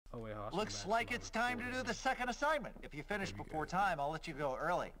Looks like it's time to do the second assignment. If you finish before time, I'll let you go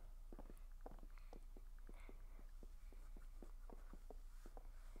early.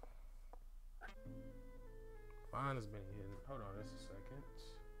 Mine has been hidden. Hold on just a second.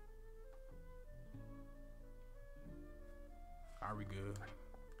 Are we good?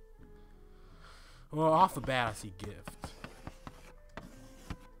 Well, off the bat, I see gift.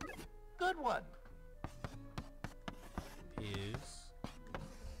 Good one.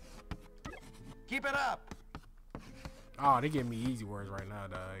 Keep it up. Oh, they give me easy words right now,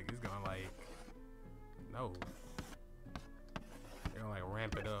 dog. It's gonna like, no. They're gonna like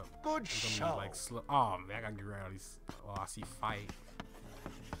ramp it up. Good it's show. Gonna be, like, slow. Oh man, I gotta get around these. Oh, I see fight.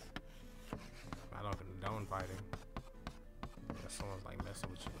 I don't condone fighting. Someone's like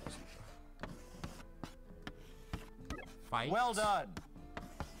messing with you. Fight. Well done.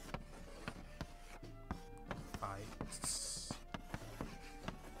 Fights.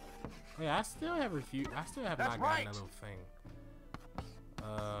 Oh, yeah, I still have refused. I still have That's not right. gotten that little thing.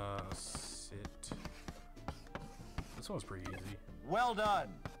 Sit. This one's pretty easy. Well done.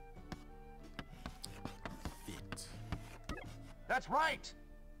 Fit. That's right.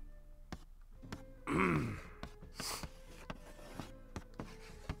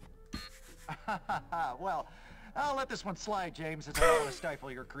 Well, I'll let this one slide, James, as I don't want to stifle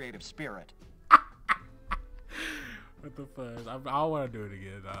your creative spirit. What the fuzz? I don't want to do it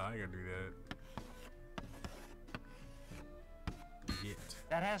again. I ain't gonna do that. Get.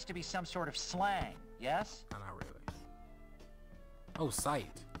 That has to be some sort of slang, yes? No, not really. Oh,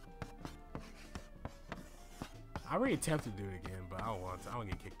 sight. I already attempted to do it again, but I don't want to. I don't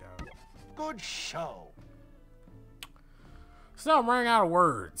get kicked out. Good show. So I'm running out of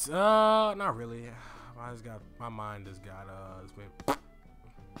words. Not really. My mind just got it's been.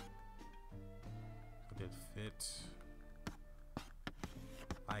 Did fit.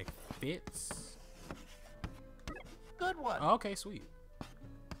 Like fits. Good one. Oh, okay, sweet.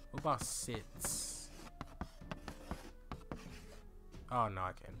 What about sits? Oh no,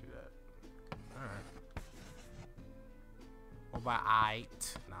 I can't do that. All right. What about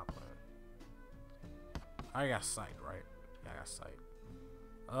it? Not playing. I got sight, right? Yeah, I got sight.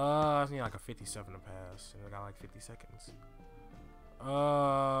 I just need like a 57 to pass, and I got like 50 seconds.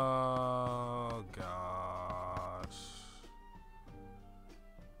 Oh gosh.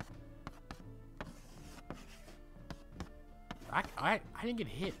 I didn't get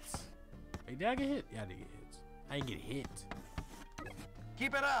hits. Hey, did I get hit? Yeah, I did get hits. I didn't get hit.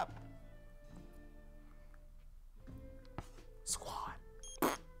 Keep it up. Squad.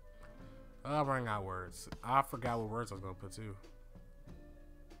 I'm running out of words. I forgot what words I was gonna put too.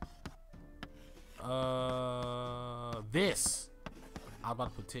 This. I was about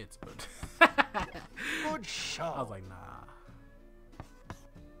to put tits, but Good show. I was like, nah.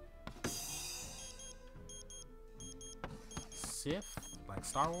 Sith, like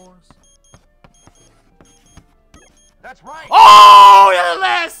Star Wars. That's right. Oh, yeah, the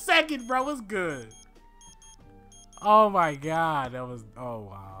last second, bro, was good. Oh my God, that was. Oh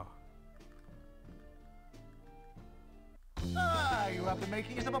wow. Ah, you have the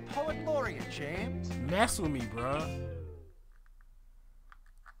makings of a poet laureate, James. Mess with me, bro.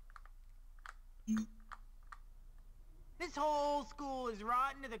 This whole school is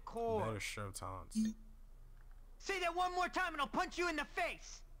rotten to the core. Better show taunts. Say that one more time and I'll punch you in the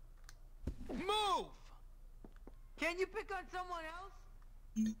face. Move! Can you pick on someone else?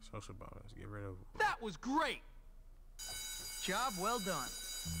 Social bonus. Get rid of. That was great. Job well done.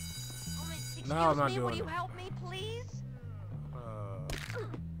 Excuse No, I'm not me, doing will you it. help me, please?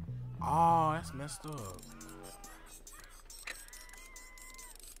 Oh, that's messed up.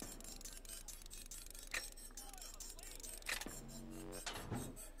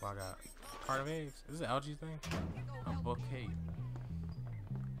 What I got? Cart of eggs. Is this an algae thing? A bouquet. Hey,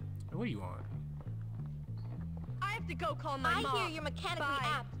 what are you on? I have to go call my mom. I hear you're mechanically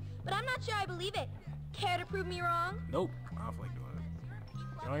apt, but I'm not sure I believe it. Care to prove me wrong? Nope. I don't feel like doing it.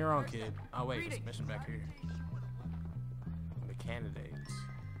 You're on your own, kid. Oh, wait. There's a mission back here. The candidates.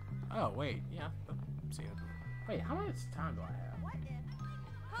 Oh, wait. Yeah. I'm seeing it. Wait, how much time do I have?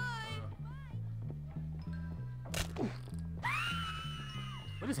 Hi.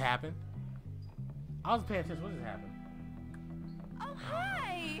 What just happened? I was paying attention. What just happened? Oh,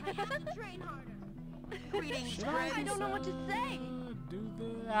 hi. Train harder. Greetings, Should I don't know what to say. Do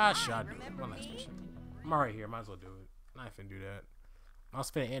the should I do it? One last mission. I'm already here. Might as well do it. I ain't finna do that. I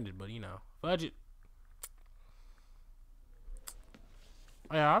was finna end it, but you know, budget.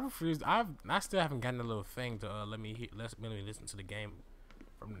 Oh, yeah, I refused. I still haven't gotten a little thing to let me listen to the game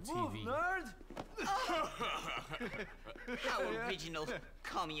from the TV. Nerd! How original.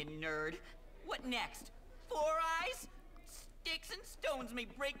 Call me a nerd. What next? 4 eyes? Sticks and stones may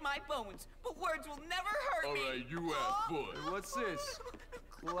break my bones, but words will never hurt me. Alright, you have fun. What's this?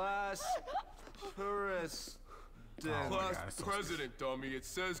 Class president. Class so president, dummy. It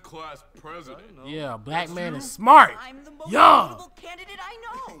says class president. Yeah, black man is smart. I'm the most Young. suitable candidate I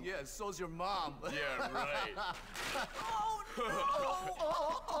know. Yeah, so's your mom. Yeah, right. Oh,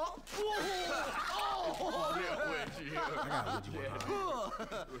 Yeah, wait, yeah. I got Ouija board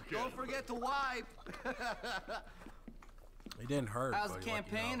behind. Don't forget to wipe. It didn't hurt. How's the but, like,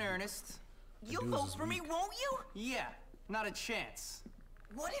 campaign, you know, Ernest? you dudes vote is for me, weak. won't you? Yeah, not a chance.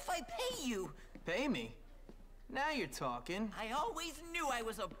 What if I pay you? Pay me? Now you're talking. I always knew I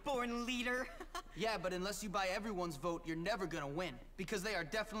was a born leader. Yeah, but unless you buy everyone's vote, you're never gonna win. Because they are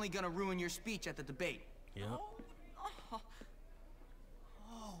definitely gonna ruin your speech at the debate. Yep.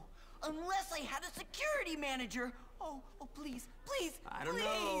 Unless I had a security manager. Oh, please, please, I don't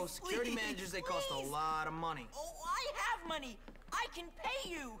know. please, Security please, managers, they cost a please. lot of money. Oh, I have money. I can pay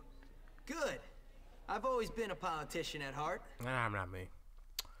you. Good. I've always been a politician at heart. Nah, not me.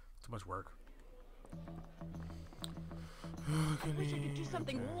 Too much work. I wish I could do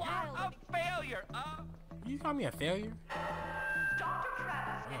something wild. A failure. You call me a failure? Dr.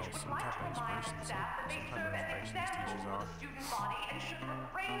 Travis Oh, would some like type to of remind inspiration. the staff that they Some type serve of as inspiration these examples teachers for are. the student body and should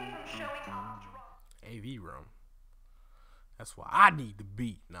refrain from showing up drunk. AV room. That's why I need the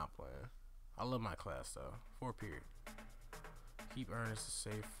beat. Not playing. I love my class though. 4 period. Keep Ernest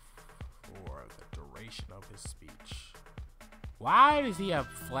safe for the duration of his speech. Why does he have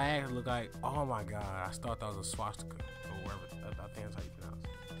flags that look like? Oh my god! I thought that was a swastika or whatever. I think that's how you pronounce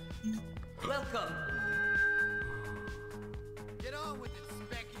it. Welcome. Get on with it,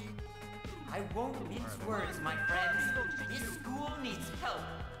 Specky. I won't mince words, my friends. This school needs help.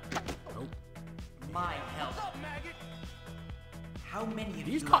 Nope. My help. How many of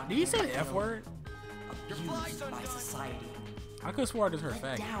These you do you say the F word? abused by society, I could swear this her let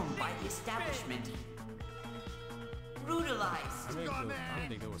fact. down by the establishment, brutalized? I don't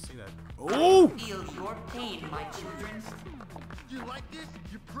think they would see that. Oh! Feel your pain, my children. You like this,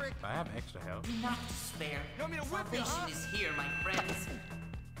 you prick? I have extra help. Do not despair. You want me to whip you, Salvation huh? is here, my friends.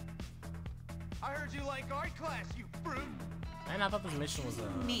 I heard you like art class, you fruit. And I thought this mission was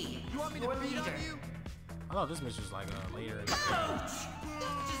Me, You want me to your beat leader. on you? I thought this mission was like later. In the Ouch!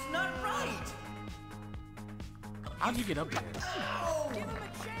 That's just not right. How'd you get up there? Give him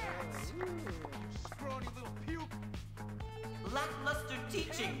a chance. Scrawny little puke. Lackluster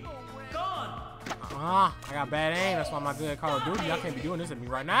teaching. Gone. I got bad aim. That's why I'm not good at Call of Duty. Y'all can't be doing this at me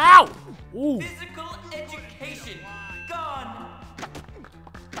right now. Ooh. Physical education. Gone.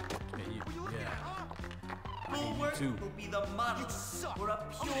 Yeah. Schoolwork too. will be the model for a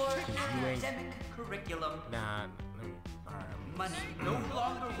pure You ain't- academic curriculum. Nah. Alright. Money no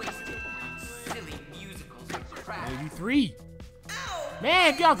longer wasted on silly musicals and crap. Maybe 3. Ow!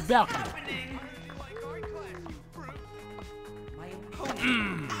 Man, get off the balcony. Happening? Like art class, you fruit. My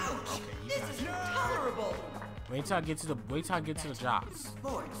opponent. Ouch! This is intolerable. Wait till I get to the jocks.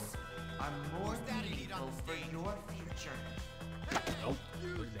 Sports are more meaningful for your future Nope.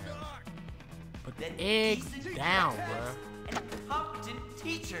 Put it down. Put than the egg decent down, tests bruh. and competent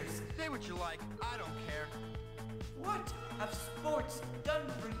teachers. Say what you like. I don't care. What have sports done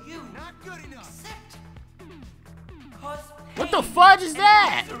for you? Not good enough. Except cause What the pain fudge is and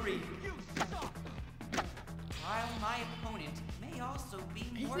that? misery. You suck. While my opponent may also be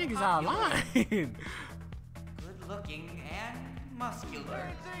These more niggas out of popular, line. good-looking and muscular,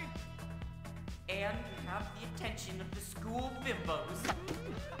 and have the attention of the school bimbos.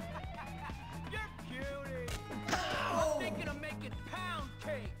 You're cutie. Oh. Thinking of making pound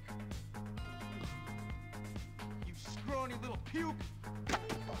cake. You scrawny little puke.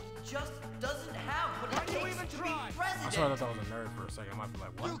 Just doesn't have what Why it do you takes even to try? be I president. swear I thought that was a nerd for a second. I might be like,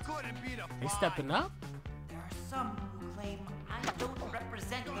 You what? couldn't beat a They fly. stepping up? There are some who claim I don't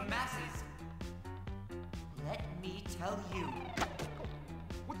represent the masses. Let me tell you.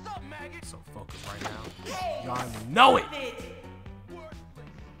 What's up, maggot? So focused right now. Hey, Y'all know it. stop it.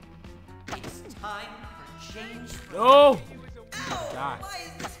 It's time for change. No. Ow, God. why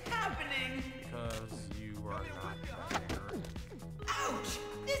is this happening? Because you are not that nerd. Ouch!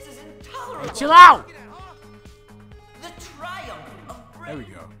 This is intolerable. Hey, chill out. The triumph of There we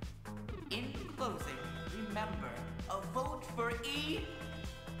Britain. go. In closing, remember, a vote for E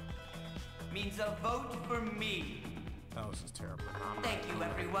means a vote for me. That was just terrible. Thank you,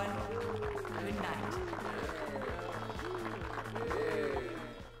 everyone. Good night.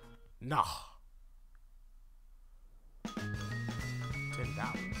 Nah.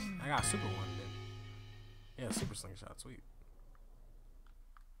 $10. got a super one then. Yeah, super slingshot, sweet.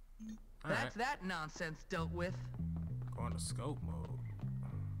 That's that nonsense dealt with. Going to scope mode.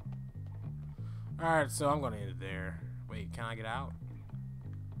 Alright, so I'm gonna end it there. Wait, can I get out?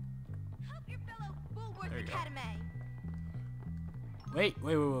 Help your fellow Bullworth There you go. Academy. Wait.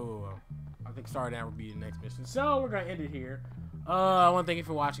 I think starting out would be the next mission. So we're gonna end it here. I want to thank you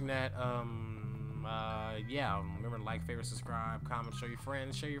for watching that. Yeah, remember to like, favorite, subscribe, comment, show your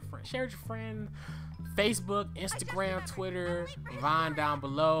friends, share with your friend. Facebook, Instagram, Twitter, Vine down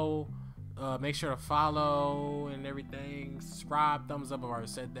below. Make sure to follow and everything. Subscribe, thumbs up. I've already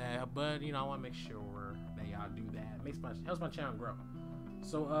said that, but you know I want to make sure that y'all do that. Helps my channel grow.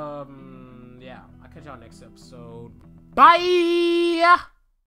 So yeah, I'll catch y'all next episode. Bye.